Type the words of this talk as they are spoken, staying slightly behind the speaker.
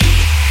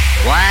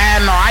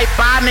Bueno, hay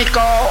pánico.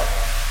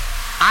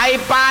 Hay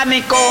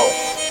pánico.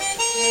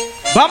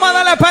 Vamos a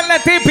darle para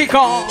el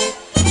típico.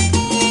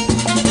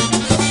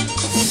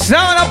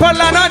 Sábado por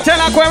la noche en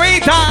la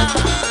cuevita.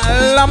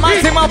 La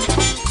máxima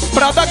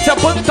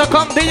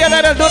production.com. DJ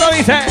del Duro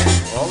dice.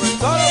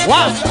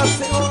 Wow.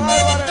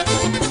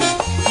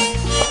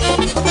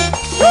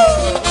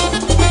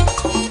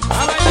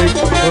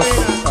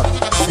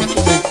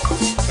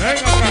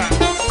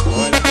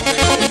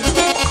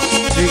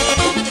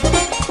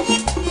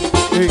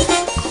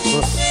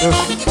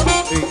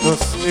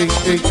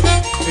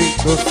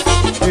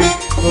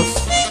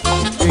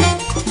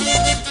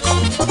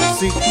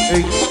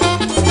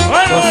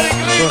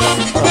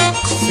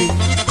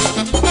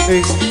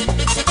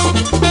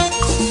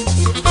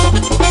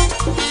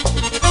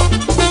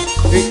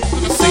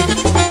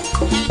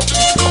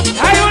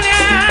 Ay,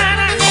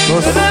 Juliana, no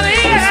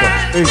digas.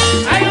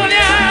 Ay,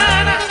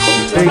 Juliana,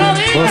 no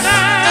digas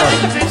nada.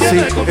 Si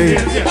tienes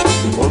conciencia,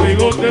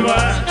 conmigo te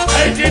va.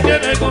 Ay, si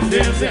tienes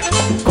conciencia,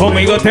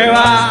 Conmigo te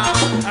va.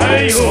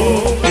 ay,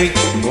 hombre,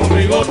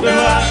 conmigo te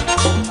va.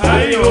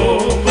 Ay,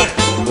 hombre,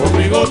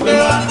 conmigo te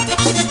va.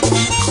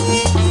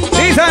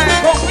 Dice.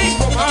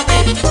 Conmigo, mami.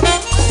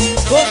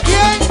 ¿Con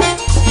quién?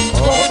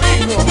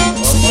 Conmigo.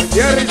 Con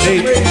Jerry.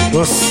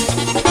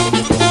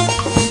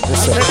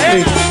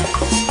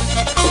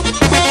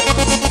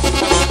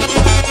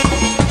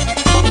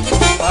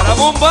 Para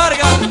Mon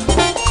Vargas.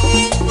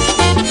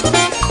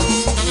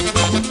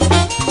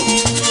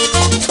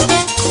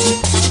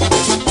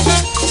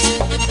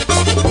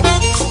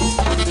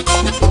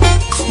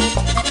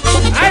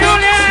 Ay,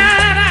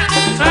 Juliana,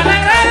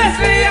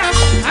 malagradecida.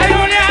 Ay,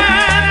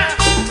 Juliana,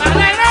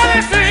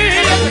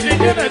 malagradecida. Si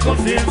tienes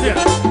conciencia,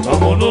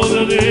 vámonos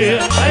de día.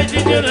 Ay, si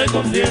tienes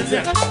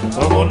conciencia,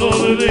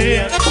 vámonos de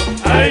día.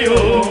 Ay,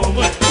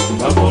 hombre,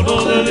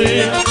 vámonos de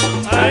día.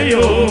 Ay,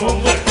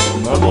 hombre,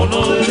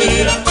 vámonos de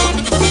día.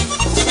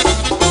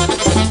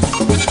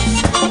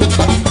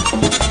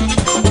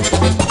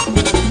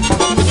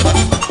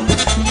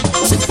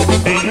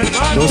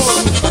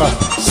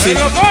 Sí.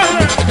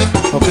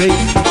 Ok,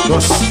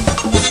 dos.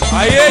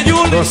 Ahí es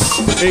Jun. Dos.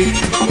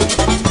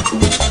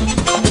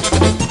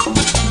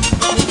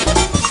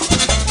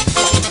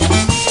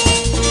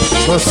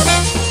 Dos.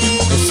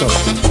 Eso.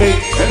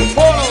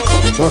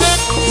 Dos.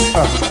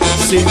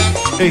 Sí.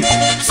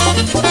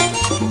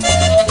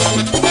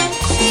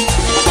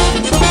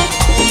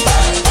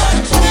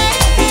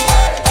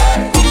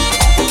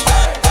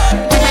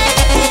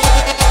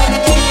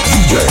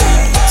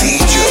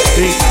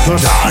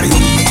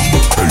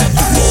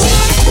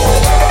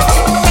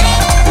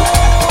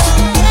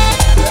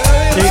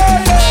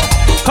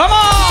 Come on.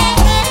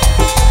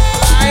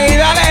 Ahí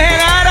dale,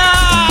 Genara.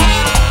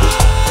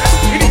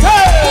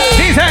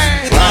 Dice.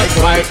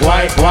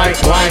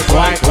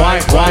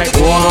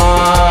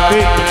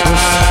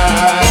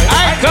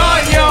 Ay,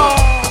 coño.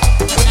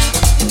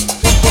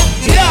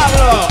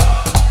 ¡Diablo!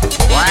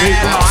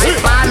 Bueno, hay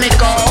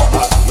pánico.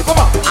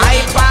 Hay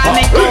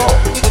pánico.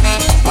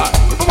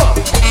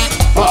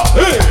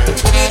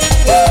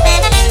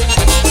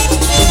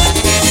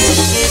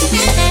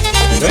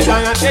 Me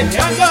están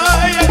acechando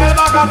ahí en el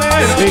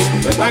bagadero.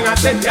 Me están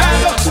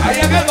acechando ahí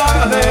en el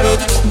bagadero.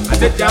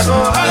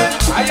 Acechando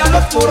ahí a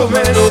los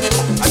curomeros.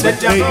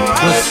 Acechando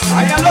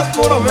ahí a los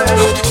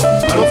curomeros.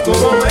 A los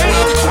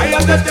curomeros. Ahí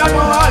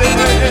acechando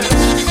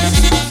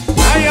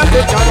ahí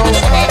acechando.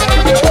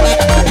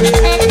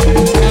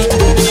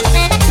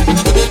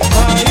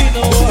 Ahí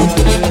no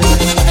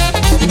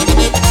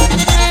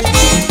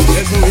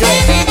se subió.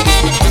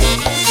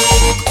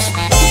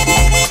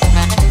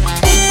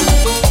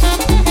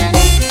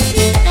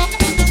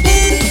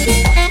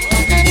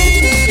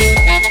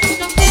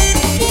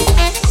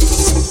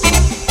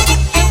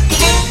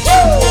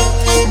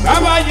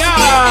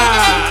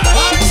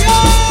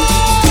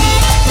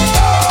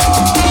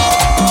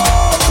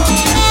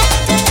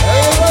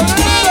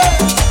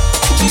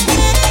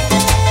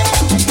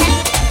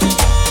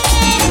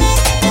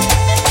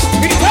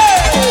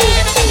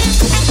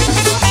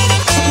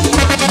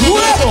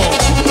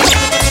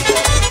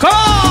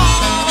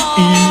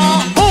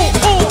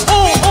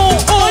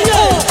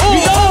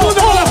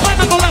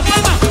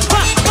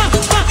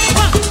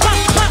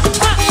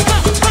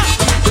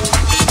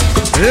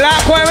 La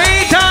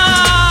cuevita.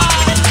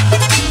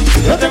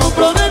 Yo tengo un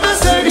problema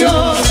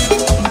serio,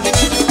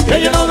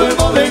 que yo no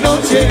duermo de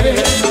noche.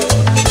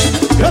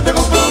 Yo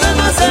tengo un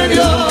problema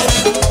serio,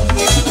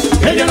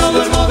 que yo no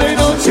duermo de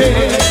noche.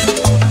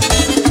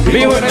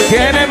 Mi mujer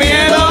tiene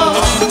miedo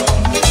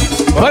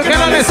porque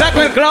no le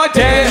saco el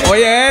cloche.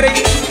 Oye,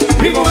 Eric.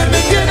 Mi mujer me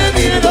tiene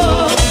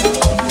miedo,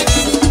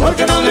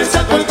 porque no le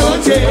saco el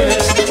coche.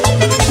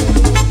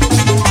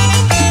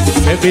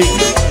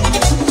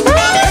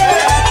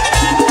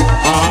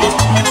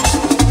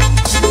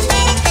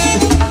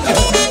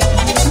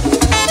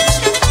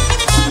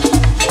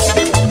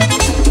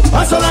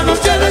 Paso la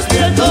noche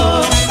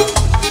despierto,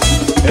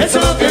 eso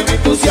es lo que me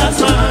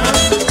entusiasma.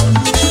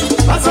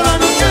 Paso la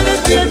noche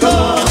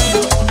despierto,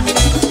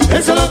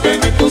 eso es lo que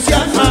me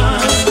entusiasma.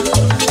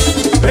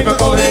 Vengo a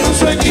coger un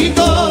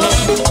sueñito.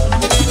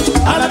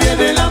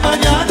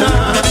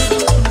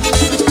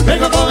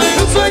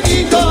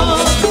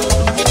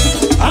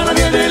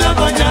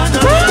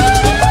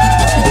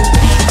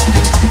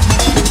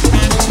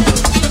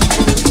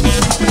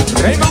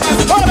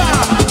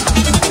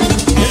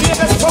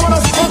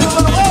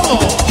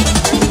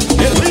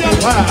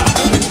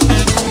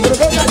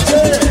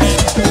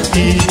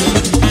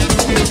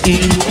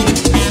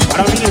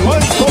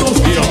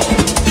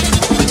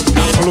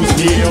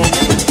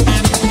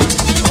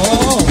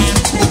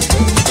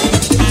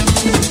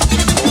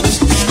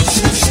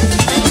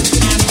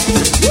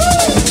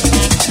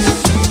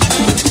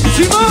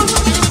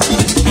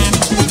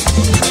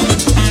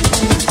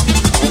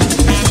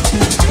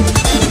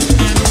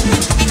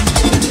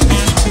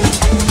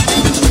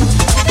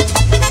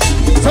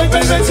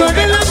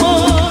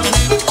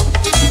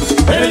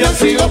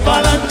 sigo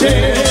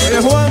pa'lante.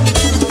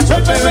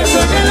 Soy perverso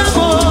en el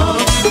amor,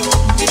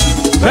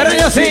 pero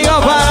yo sigo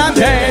para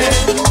adelante.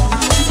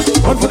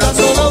 por una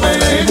solo me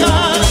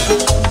deja,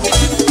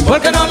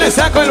 Porque no le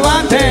saco el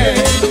guante.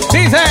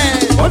 Dice,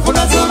 por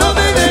una solo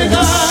me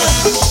deja,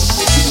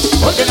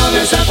 porque no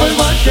le saco el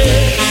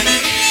guante.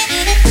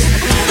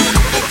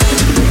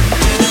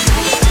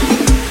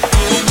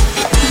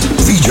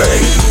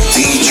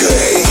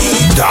 DJ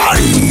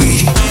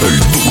Daddy, el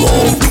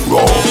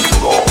duro.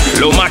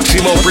 Lo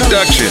Máximo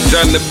Productions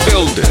on the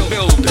building.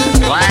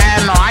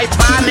 Bueno, hay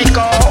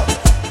pánico.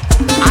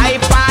 Hay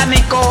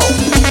pánico.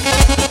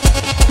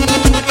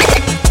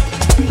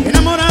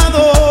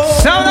 Enamorado,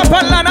 sábado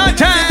por la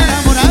noche.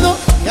 enamorado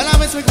y a la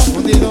vez soy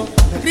confundido.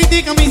 Me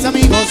critican mis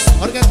amigos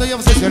porque estoy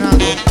obsesionado.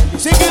 Y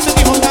sé que estoy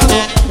equivocado,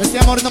 este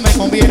amor no me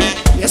conviene.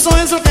 Y eso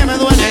es lo que me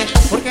duele,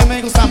 porque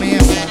me gusta mi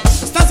hembra.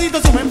 Esta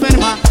situación me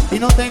enferma y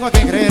no tengo a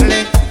qué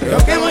creerle. Creo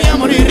que voy a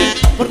morir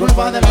por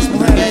culpa de las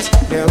mujeres.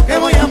 Creo que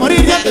voy a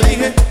morir, ya te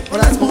dije, por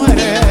las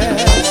mujeres.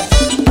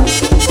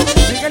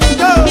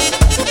 Miguelito,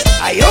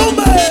 ¡ay,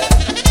 hombre!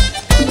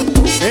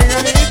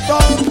 Miguelito,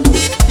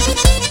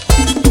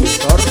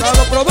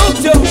 Tornado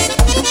Producción.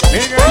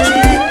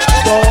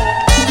 Miguelito.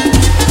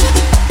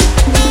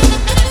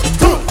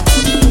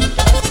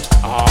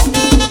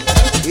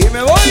 Y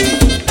me voy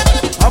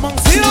a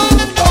mansión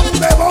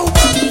donde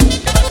Bowman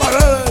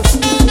Paredes.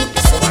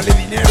 Eso vale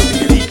dinero,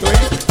 Miguelito,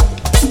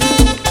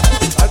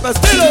 Al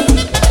pastel.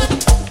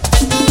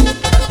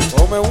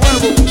 Come huevo.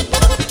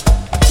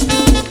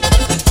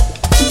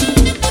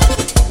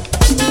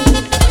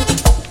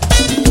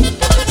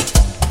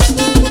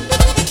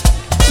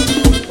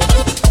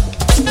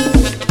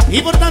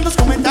 Y por tantos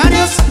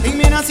comentarios en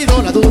mí ha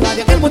nacido la duda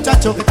de aquel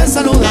muchacho que te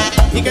saluda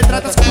y que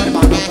tratas como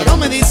hermano, pero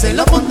me dice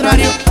lo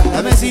contrario.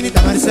 La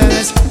vecinita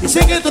Mercedes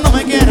dice que tú no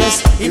me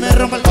quieres y me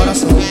rompe el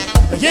corazón.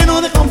 Me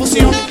lleno de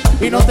confusión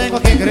y no tengo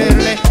a qué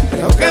creerle.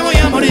 Creo que voy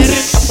a morir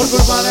por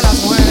culpa de las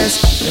mujeres.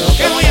 Creo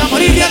que voy a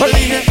morir, ya te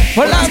dije.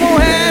 Por las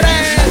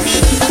mujeres.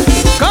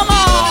 ¿Cómo?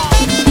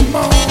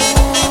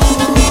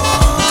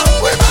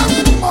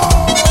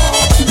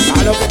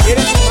 a lo que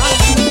quieres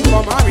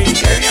más, mami,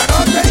 que ya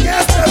no te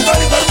quedes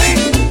mal por mí.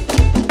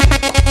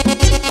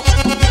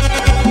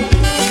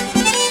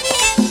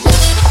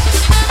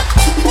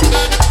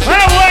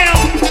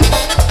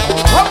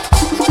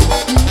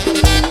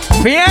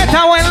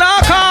 Fiesta, buen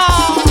loco.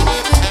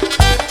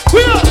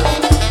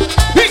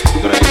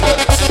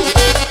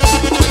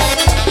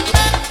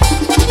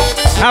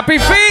 Happy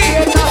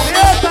Feet.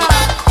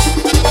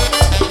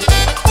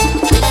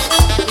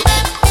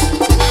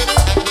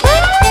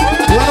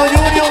 Bueno,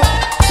 Junior.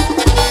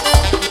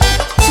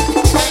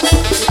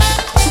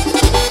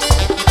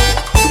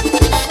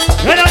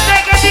 Yo no sé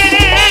qué tiene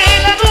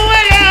la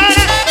mujer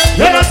ahora.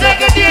 Yo no sé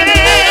qué tiene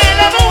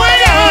la mujer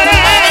ahora.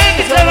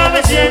 Que se va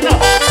meciendo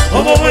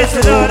como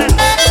mecedora.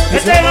 Que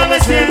se va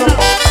meciendo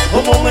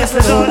como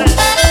mecedora.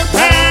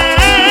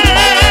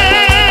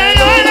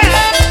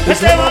 Que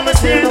se va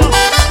meciendo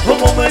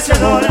como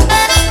mecedora.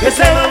 Que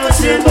se va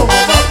meciendo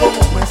mamá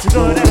como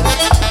mecedora.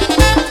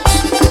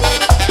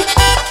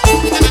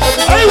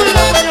 ¡Ay,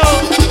 bueno,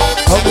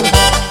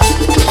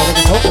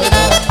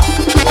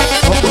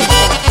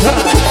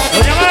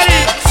 Doña Mari,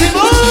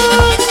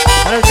 Simón,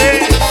 para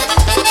usted.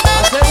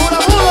 asegura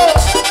muro.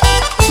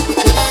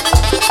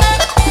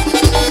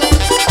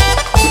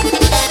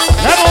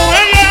 La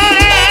mujer de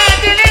ahora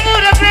tiene un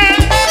refrán.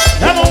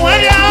 La mujer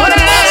de ahora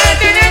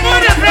tiene un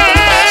refrán.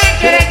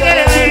 Quiere que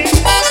le den,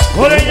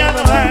 por ella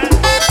no va.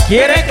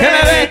 ¿Quieren que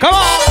le dé?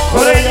 ¿Cómo?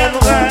 Por ella no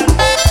va.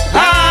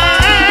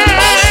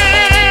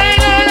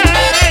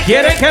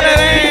 ¿Quieren que le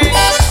dé?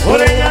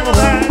 Por ella no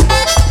va.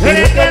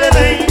 Quiere que le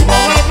den,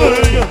 mamá, por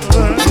ella no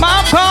va.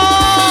 ¡Mambo!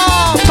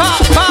 Pa,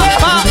 pa,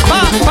 pa,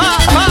 pa, pa,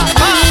 pa,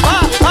 pa,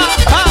 pa,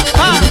 pa,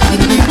 pa.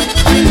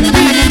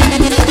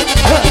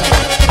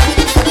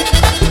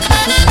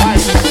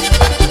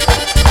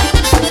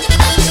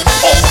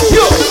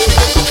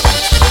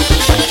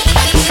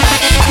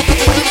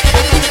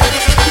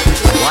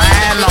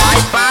 Bueno,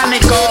 hay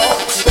pánico.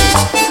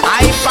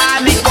 Hay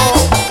pánico.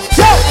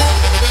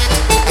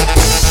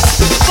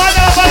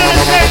 Mándala para el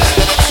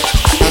centro.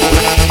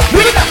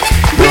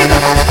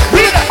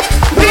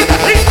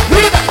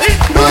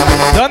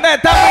 ¿Dónde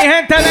está mi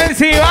gente del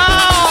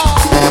Cibao?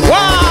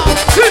 ¡Wow!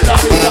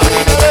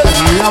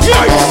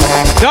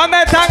 ¿Dónde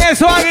están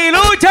esos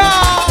aguiluchos?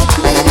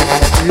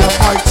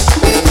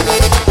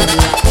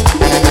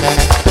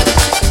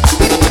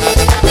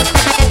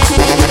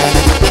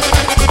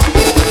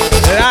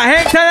 La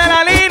gente de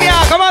la línea,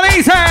 ¿cómo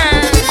dice?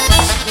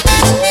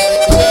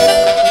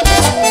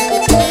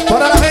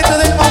 Para la gente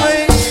del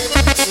momento.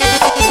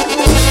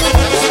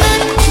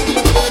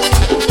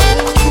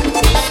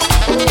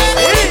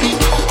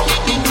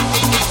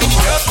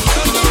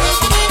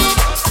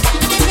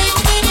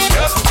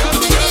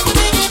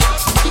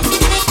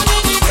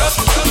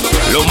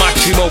 Lo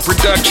Máximo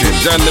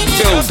Productions on the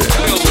building.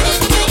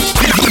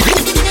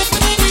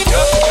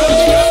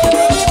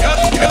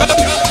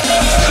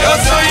 Yo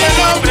soy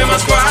el hombre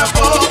más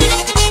guapo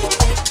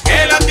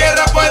que la tierra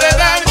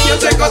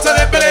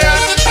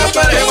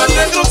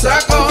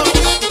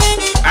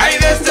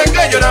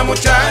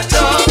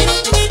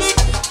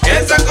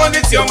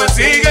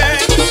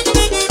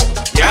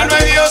Ya no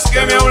hay Dios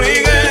que me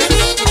obligue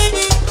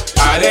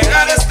a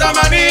dejar esta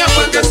manía,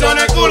 porque eso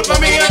no es culpa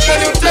mía, que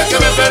de usted que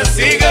me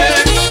persigue.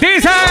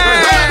 Dice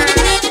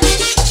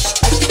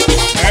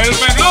El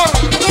menor,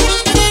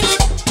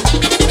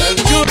 el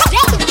churro,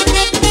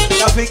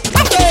 la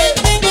ficante.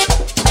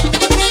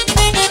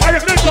 ¡Ay,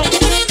 Cristo!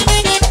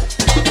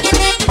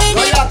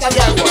 No hay lata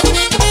de agua.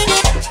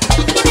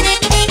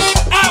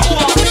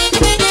 ¡Agua!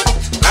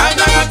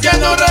 Andan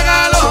haciendo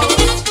regalo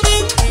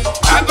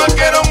a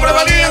cualquier hombre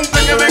valiente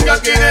que venga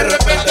aquí de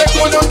repente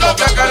cuando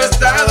toca acá el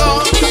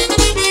estado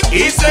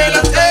y se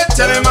las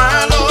echa de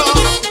malo.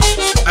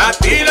 A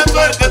ti la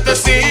suerte te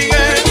sigue,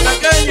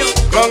 pequeño,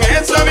 con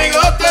ese amigo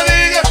te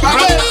diga,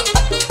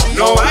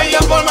 no vaya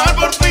a formar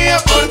por tía,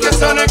 porque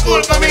eso no es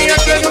culpa mía,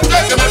 que es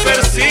usted que me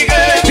persigue.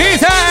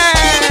 Dice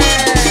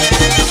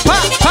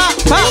pa pa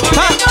pa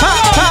pa pa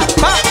pa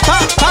pa pa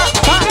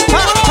pa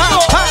pa pa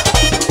pa.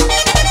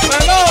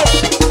 Menor,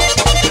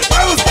 ¿me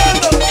está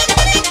gustando?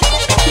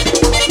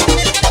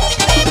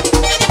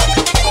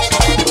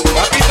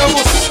 Papito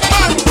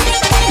Guzmán.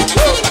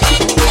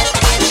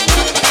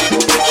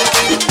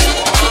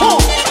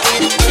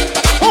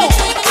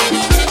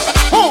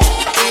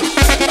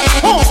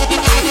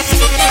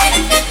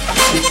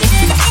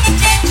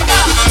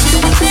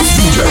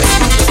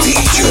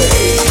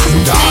 DJ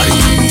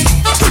Dari,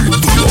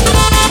 el duro.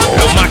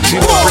 Lo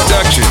Máximo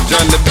Productions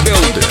on the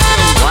building.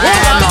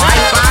 Bueno,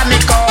 hay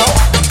pánico.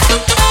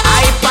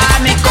 Hay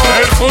pánico.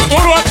 ¡El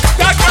futuro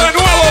ataca de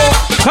nuevo!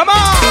 Come on.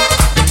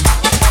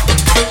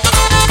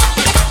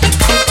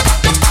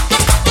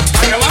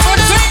 ¡Pero vamos a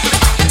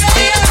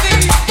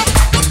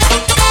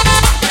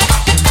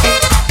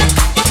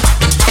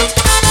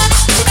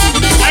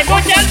Hay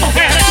muchas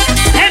mujeres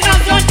que no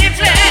son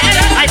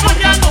chifleras. Hay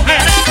muchas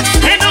mujeres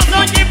que no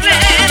son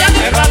chifleras.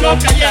 Me va lo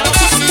callado,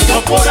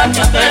 no pura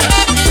candela.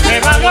 Me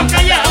va lo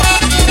callado,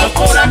 no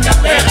pura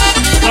candela.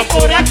 No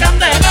pura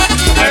candela,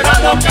 me va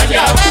lo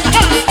callado.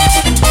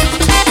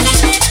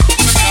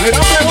 Y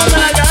no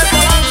pregunten allá de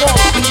Polanco.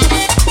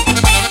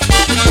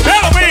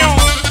 ¡Es lo mío!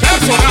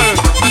 ¡Personal!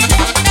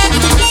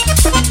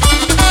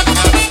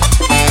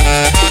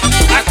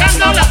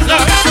 Sacando las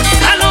drogas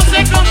a los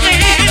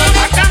escondidos.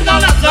 Sacando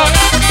las drogas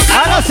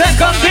A los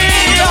escondidos.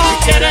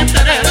 y quieren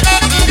tener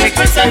mi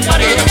que es el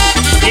marido.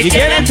 Y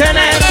quieren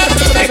tener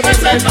mi que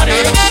es el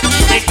marido.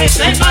 Mi que es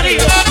el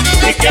marido.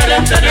 Y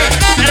quieren tener.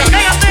 Pero que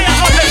hagan días,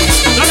 Jorge.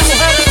 No las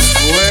mujeres.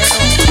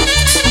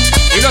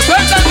 y lo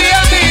sueltan día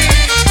a día.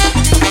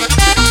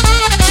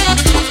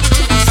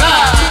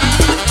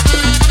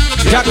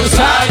 Ya tú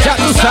sabes, ya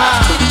tú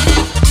sabes.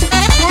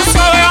 Tú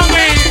sabes a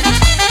mí.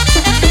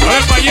 A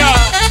ver para allá.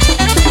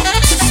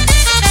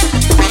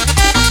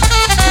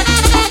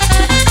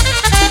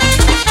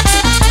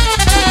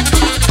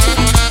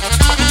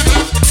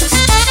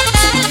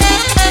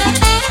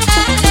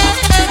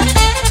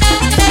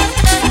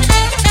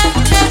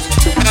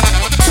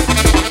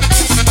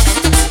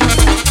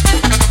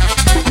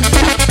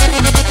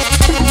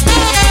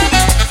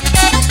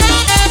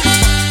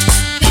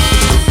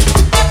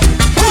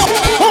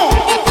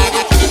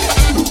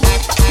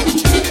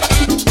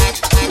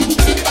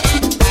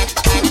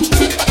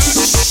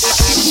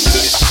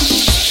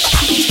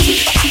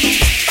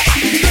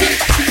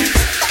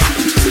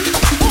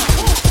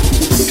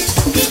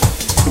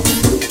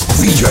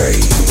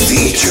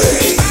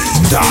 DJ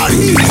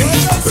Dari,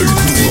 el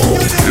duro.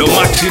 Lo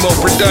Máximo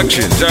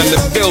Productions on the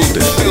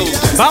building.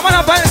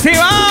 Vámonos para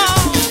encima.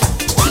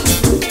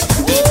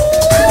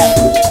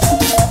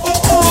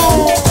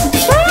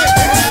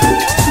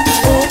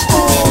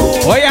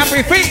 Oye, a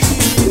Fifi.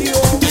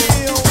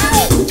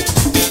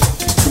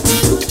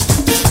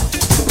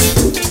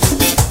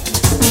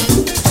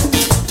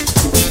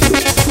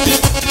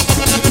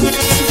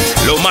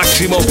 Lo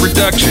Máximo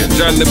Productions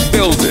on the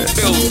building.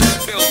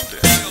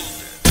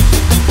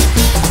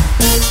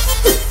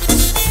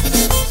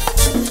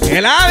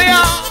 Eladio.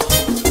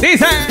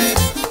 Dice.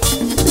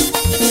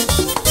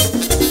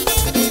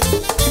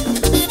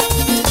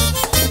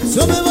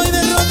 Yo me voy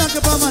de ronda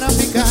que pa'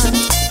 Marapicar.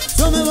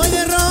 Yo me voy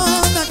de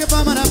ronda que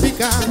pa'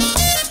 Marapicar.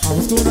 A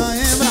buscar una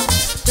hembra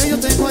que yo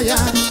tengo allá.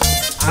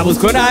 A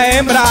buscar una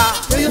hembra.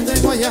 Que yo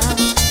tengo allá.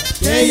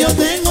 Que yo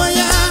tengo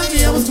allá.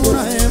 Y a buscar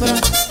una hembra.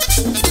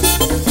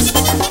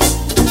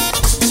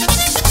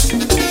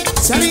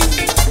 Salí.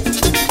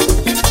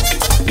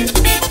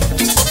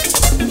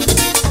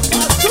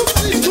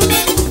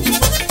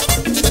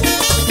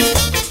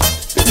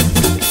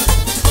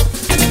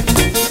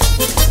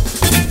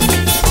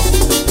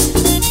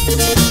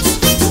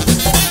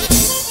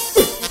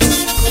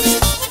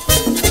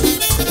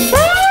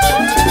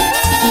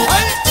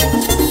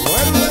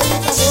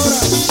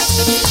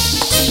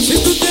 Si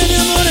tú tienes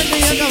amores que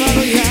ya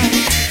acabaron ya.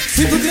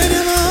 Si tú tienes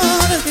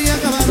amores que ya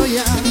acabaron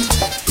ya.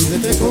 Y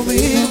vete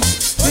conmigo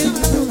por la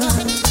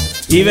madrugada.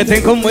 Y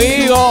vete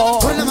conmigo.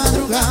 Por la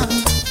madrugada.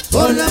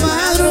 Por la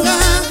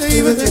madrugada.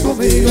 Y vete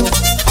conmigo.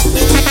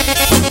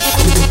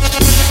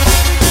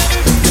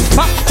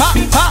 Pa, pa,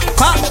 pa,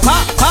 pa, pa,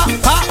 pa,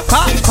 pa,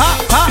 pa, pa,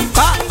 pa,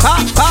 pa, pa,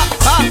 pa,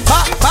 pa,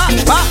 pa, pa,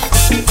 pa.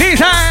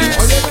 dice.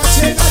 Oye,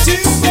 caché,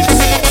 cachimbo.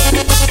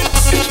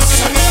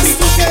 ¿Sabías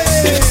tú que?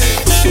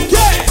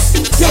 ¿Qué?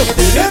 Los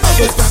dilemas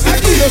no están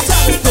aquí, lo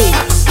sabes tú.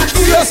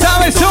 Aquí Lo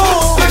sabes tú.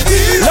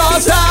 Lo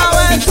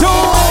sabes tú.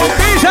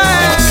 Dice.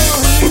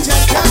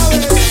 Richard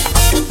Chávez.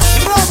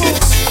 Ramos.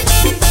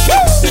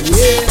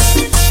 Yeah.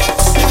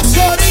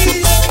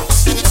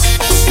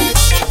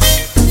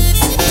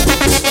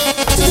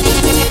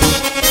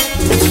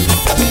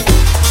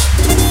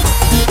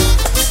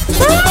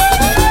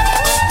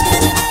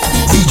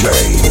 Corillo.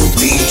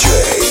 DJ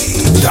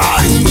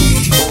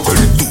Daddy,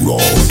 el duro,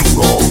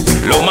 duro.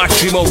 Lo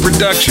Máximo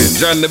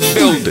Productions on the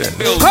building.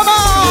 Come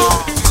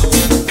on.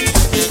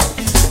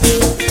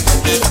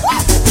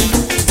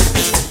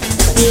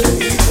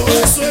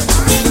 Todo eso es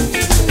mambo,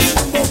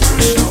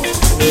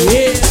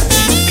 yeah.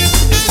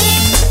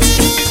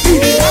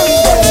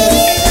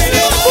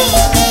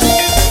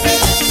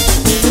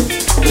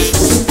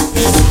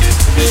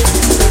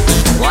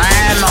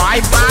 Bueno,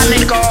 hay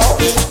pánico.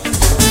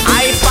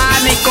 Hay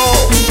pánico.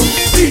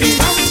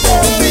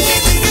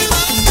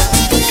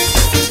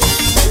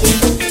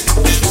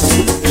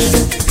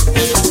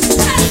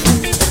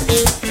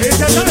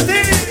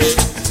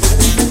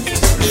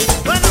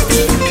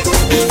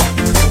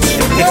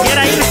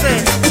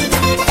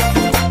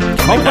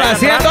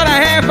 Complaciendo a la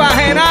jefa,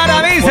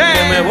 Genara dice.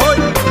 Me voy.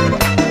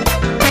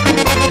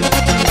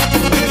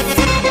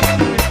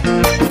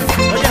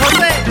 Oye,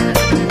 José,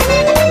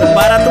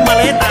 prepara tus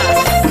maletas.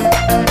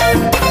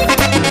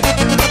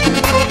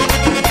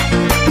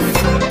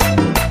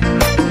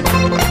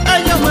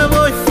 Ay, yo me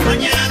voy.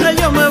 Ay,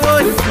 yo me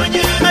voy.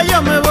 Ay,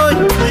 yo me voy.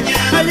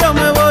 Ay, yo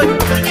me voy.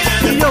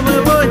 Y yo me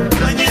voy.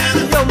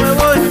 Yo me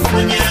voy.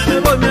 Me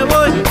voy, me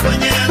voy.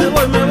 Me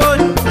voy, me voy.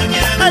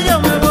 Ay, yo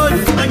me voy.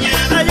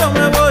 Ay, yo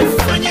me voy.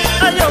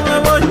 Ay, yo me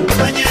voy.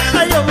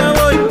 Ay, yo me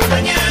voy.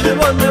 Me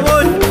voy, me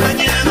voy.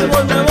 Me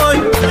voy, me voy.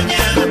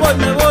 Me voy,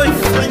 me voy.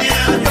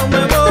 Ay, yo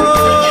me voy.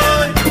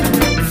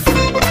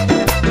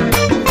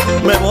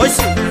 Me voy,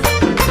 sí.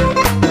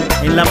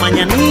 En la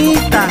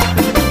mañanita.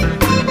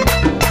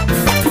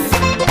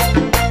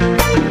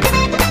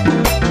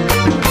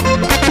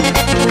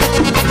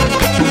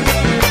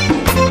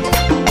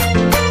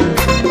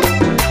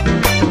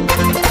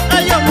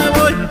 Ay, yo me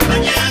voy.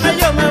 Ay,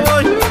 yo me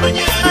voy.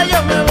 Ay,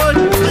 yo me voy.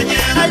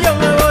 Ay, yo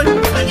me voy.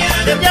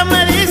 Ella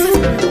me dice,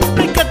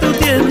 ¿y qué tú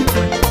tienes?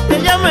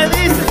 Ella me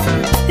dice,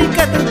 ¿y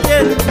qué tú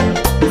tienes?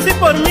 Si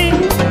por mí,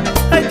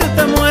 ay, tú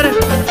te mueres.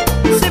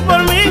 Si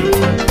por mí,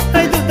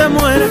 ay, tú te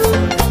mueres.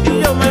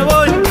 Y yo me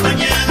voy.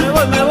 Me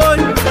voy, me voy.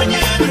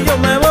 Y yo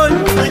me voy.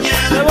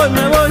 Me voy,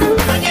 me voy.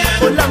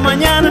 Por la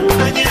mañana,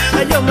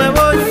 ay, yo me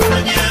voy.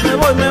 Me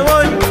voy, me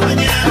voy. Ay,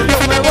 yo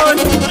me voy.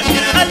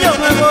 Ay, yo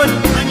me voy.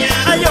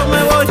 Ay, yo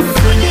me voy.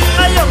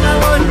 Ay, yo me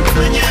voy.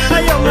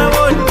 Ay, yo me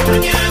voy.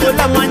 Por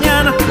la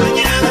mañana,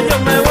 ay, yo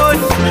me voy.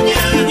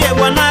 Y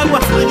llego a Nagua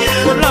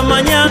por la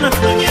mañana.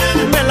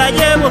 Y me la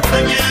llevo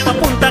a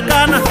Punta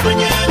Cana.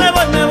 Me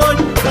voy, me voy.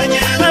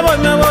 Me voy,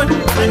 me voy.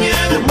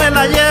 Me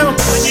la llevo.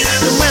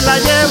 Me la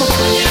llevo.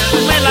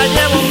 Me la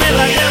llevo. Me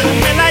la llevo.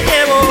 Me la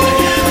llevo.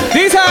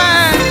 Dice.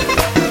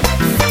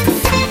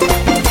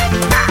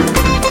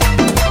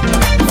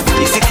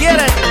 Y si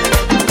quieres,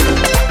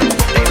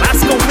 te vas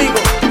conmigo.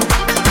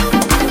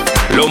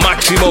 Lo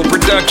Máximo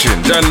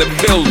Productions on the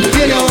building.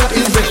 Viene ahora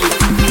Isbel.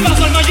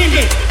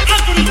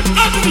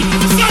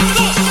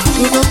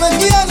 Tú no me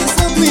quieres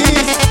a mí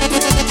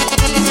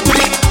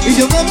y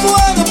yo me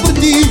muero por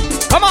ti.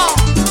 Come on.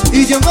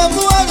 Y yo me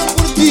muero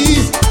por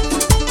ti.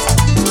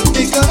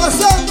 Mi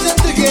corazón te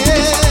entregué.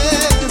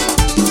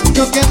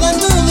 No queda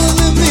nada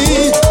de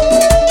mí.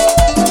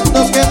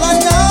 No queda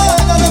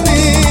nada de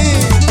mí.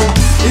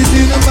 Y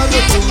sin embargo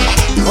tú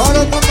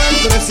ahora no me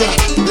interesa.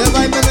 Te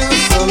vas y me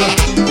dejas sola.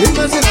 Y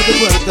me cierras tu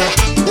puerta.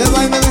 Te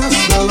vas y me dejas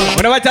sola.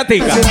 Una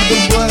bachatica. Cierras tu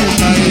puerta.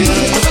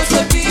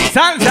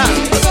 Salsa.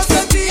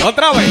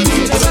 Otra vez.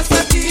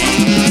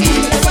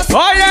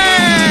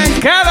 Oye,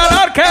 qué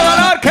dolor, qué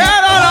dolor, qué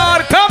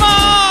dolor. Come on.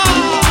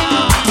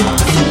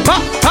 Pa,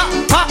 pa,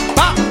 pa,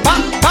 pa, pa,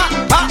 pa,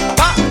 pa,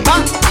 pa, pa.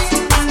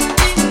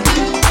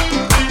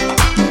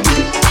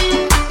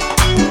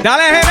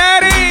 Dale,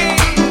 Generi.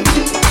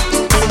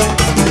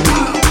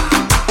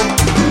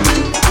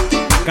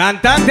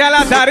 Cantante a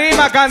la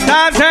tarima,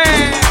 cantante.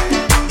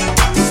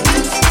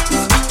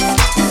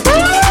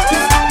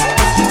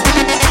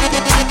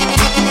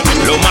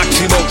 Lo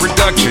Máximo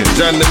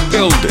Productions on the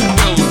building.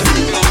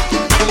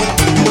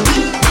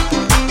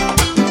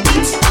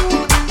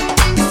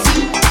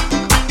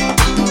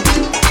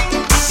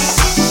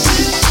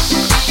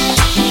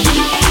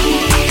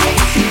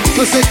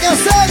 No sé qué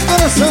hacer,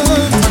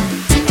 corazón.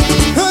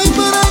 Ay,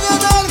 para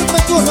ganarme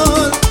tu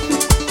honor.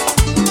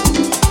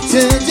 Se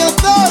he hecho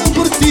todo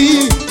por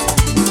ti,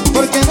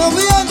 porque no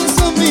vienes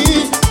a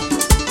mí.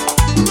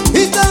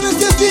 Y te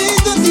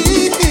necesito a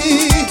ti.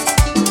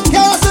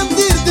 Quiero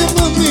sentirte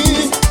por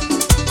mí.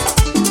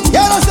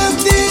 Quiero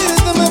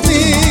sentirte por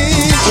mí.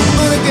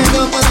 Para que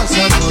no paras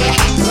amor,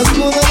 las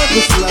modas de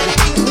tus labios.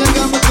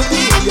 Entrégame tu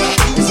vida,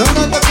 eso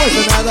no te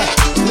cuesta nada.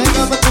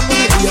 Entrégame tu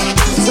vida,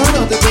 eso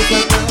no te cuesta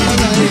nada.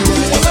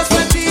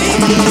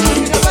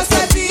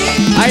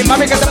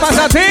 Rafi, ¿qué te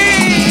pasa a ti?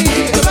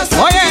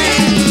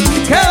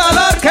 Oye, qué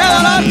dolor, qué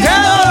dolor, qué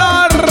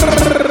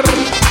dolor.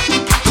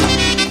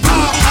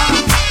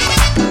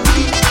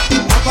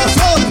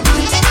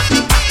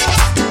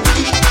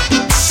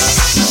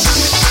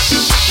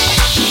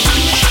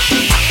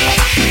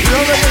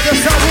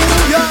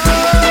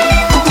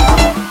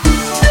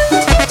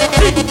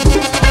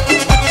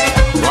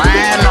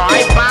 Bueno,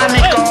 hay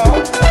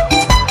pánico.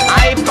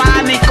 Hay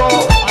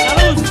pánico.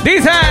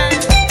 Dice,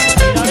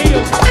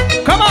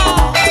 come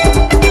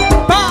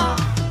on, pa.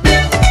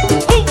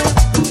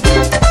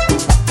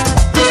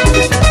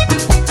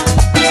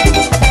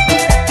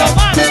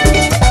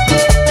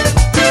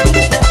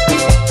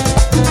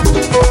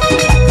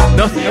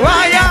 No se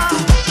vaya.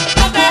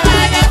 No te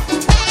vayas,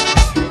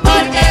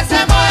 porque se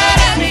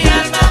muere mi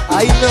alma.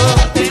 Ay, no.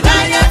 No te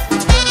vayas,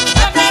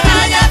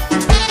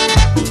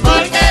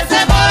 porque se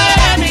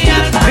muere mi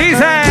alma.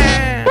 Dice,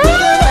 No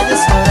te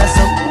vayas,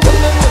 corazón.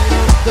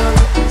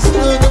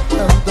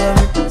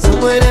 Se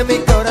muere mi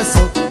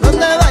corazón. No te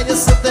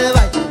vayas, no te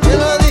vayas. Te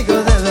lo digo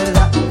de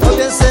verdad. No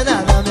pienses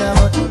nada, mi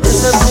amor.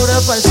 Eso es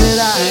pura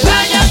falsedad. No te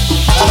vayas,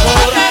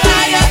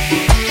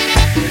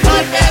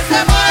 porque se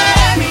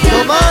muere mi No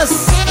alma. más, mi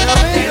No te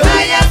amigo.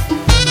 vayas,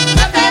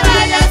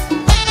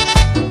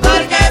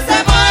 porque se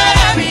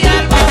muere mi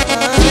alma.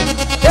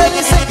 Que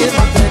dice que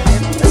no te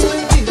quiere. Es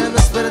mentira, no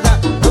es verdad.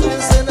 No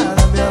pienses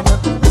nada, mi amor.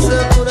 Eso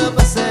es pura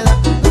falsedad.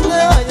 No te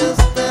vayas,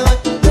 no te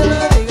vayas. Te lo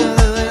digo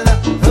de verdad.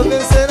 No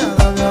pienses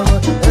nada, mi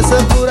amor. Eso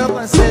es pura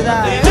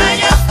falsedad. No te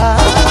vayas,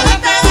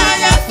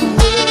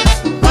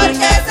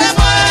 porque se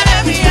muere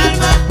mi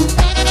alma.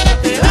 No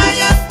te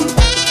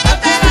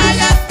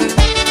vayas,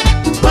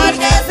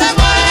 porque se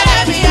muere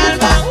mi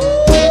alma.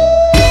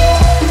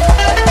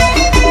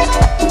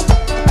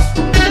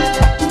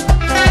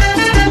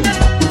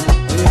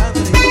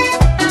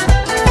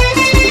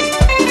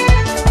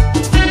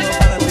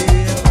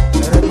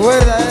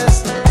 Recuerda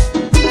eso.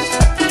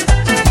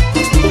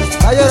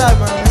 Va a llorar,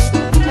 mami.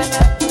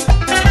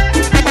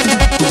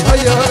 No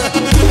llora.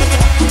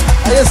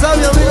 Ahí está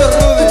mi amigo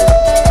Rudy.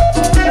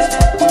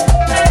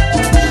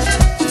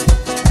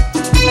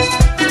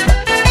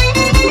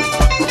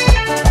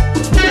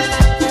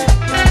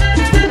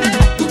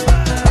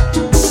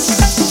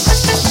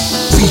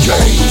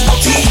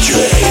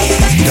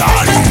 DJ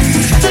Daddy,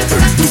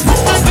 el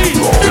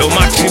duro. Lo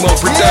Máximo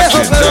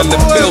Productions on the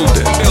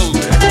building.